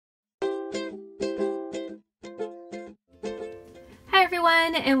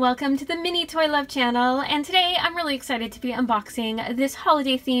everyone, and welcome to the Mini Toy Love channel. And today I'm really excited to be unboxing this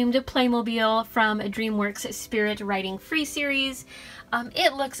holiday themed Playmobil from DreamWorks Spirit Writing Free series.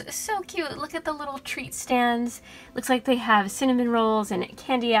 It looks so cute. Look at the little treat stands. Looks like they have cinnamon rolls and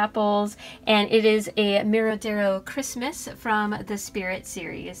candy apples, and it is a Miradero Christmas from the Spirit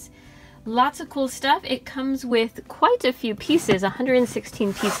series. Lots of cool stuff. It comes with quite a few pieces,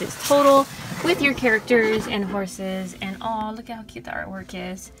 116 pieces total, with your characters and horses, and oh, look how cute the artwork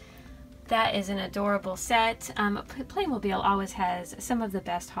is. That is an adorable set. Playmobil always has some of the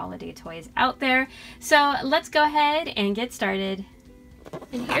best holiday toys out there. So let's go ahead and get started.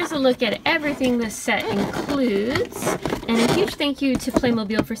 And here's a look at everything this set includes. And a huge thank you to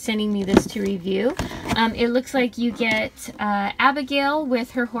Playmobil for sending me this to review. It looks like you get Abigail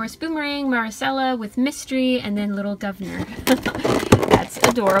with her horse Boomerang, Maricela with Mystery, and then Little Governor. That's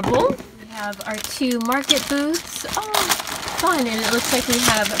adorable. We have our two market booths. Oh, fun. And it looks like we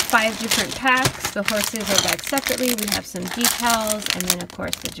have 5 different packs. The horses are bagged separately. We have some decals, and then of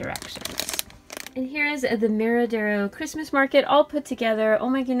course the directions. And here is the Miradero Christmas market all put together. Oh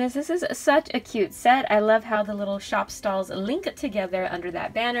my goodness, this is such a cute set. I love how the little shop stalls link together under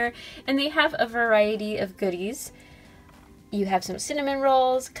that banner. And they have a variety of goodies. You have some cinnamon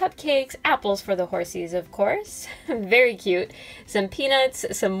rolls, cupcakes, apples for the horsies, of course. Very cute. Some peanuts,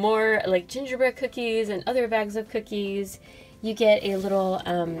 some more like gingerbread cookies and other bags of cookies. You get a little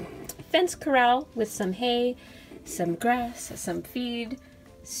fence corral with some hay, some grass, some feed.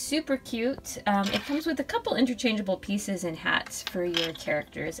 Super cute. It comes with a couple interchangeable pieces and hats for your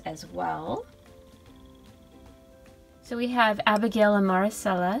characters as well. So we have Abigail and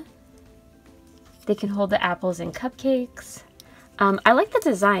Maricela. They can hold the apples and cupcakes. I like the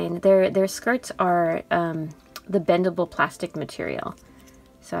design. Their skirts are the bendable plastic material.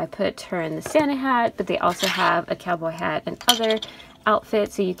 So I put her in the Santa hat, but they also have a cowboy hat and other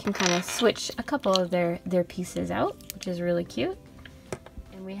outfits, so you can kind of switch a couple of their pieces out, which is really cute.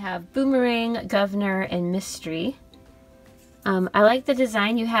 We have Boomerang, Governor, and Mystery. I like the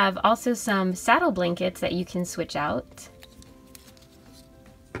design. You have also some saddle blankets that you can switch out.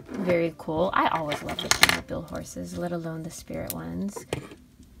 Very cool. I always love the Playmobil horses, let alone the Spirit ones.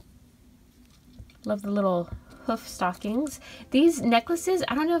 Love the little hoof stockings. These necklaces,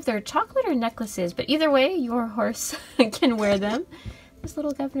 I don't know if they're chocolate or necklaces, but either way, your horse can wear them. This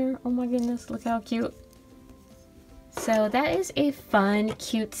little Governor, oh my goodness, look how cute. So that is a fun,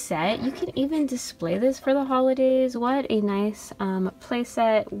 cute set. You can even display this for the holidays. What a nice play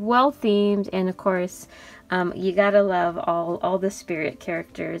set, well themed, and of course, you gotta love all the Spirit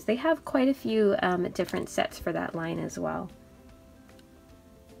characters. They have quite a few different sets for that line as well.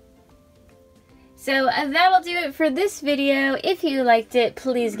 So that'll do it for this video. If you liked it,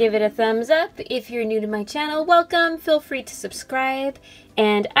 please give it a thumbs up. If you're new to my channel, welcome. Feel free to subscribe.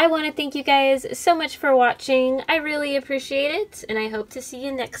 And I want to thank you guys so much for watching. I really appreciate it, and I hope to see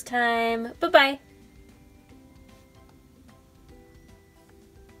you next time. Bye-bye.